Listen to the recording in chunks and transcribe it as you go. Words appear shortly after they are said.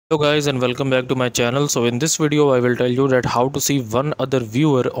Hello guys and welcome back to my channel. So in this video I will tell you that how to see one other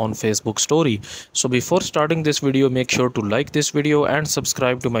viewer on Facebook story. So before starting this video, make sure to like this video and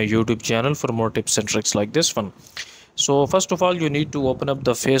subscribe to my YouTube channel for more tips and tricks like this one. So first of all, you need to open up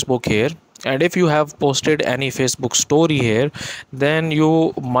the Facebook here, and if you have posted any Facebook story here, then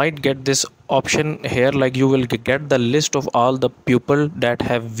you might get this option here, like you will get the list of all the people that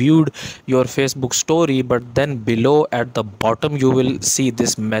have viewed your Facebook story. But then below at the bottom you will see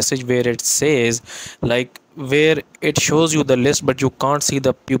this message where it says, like, where it shows you the list but you can't see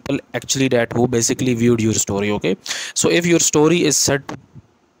the people actually that who basically viewed your story. Okay, so if your story is set to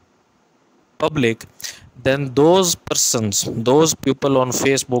public, then those people on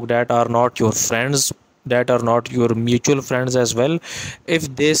Facebook that are not your friends, that are not your mutual friends as well,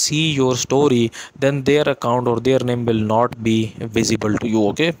 if they see your story, then their account or their name will not be visible to you.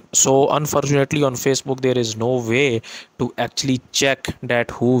 Okay, so unfortunately on Facebook there is no way to actually check that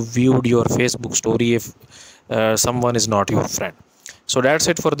who viewed your Facebook story if someone is not your friend. So that's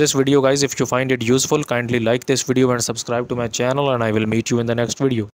it for this video guys. If you find it useful, kindly like this video and subscribe to my channel, and I will meet you in the next video.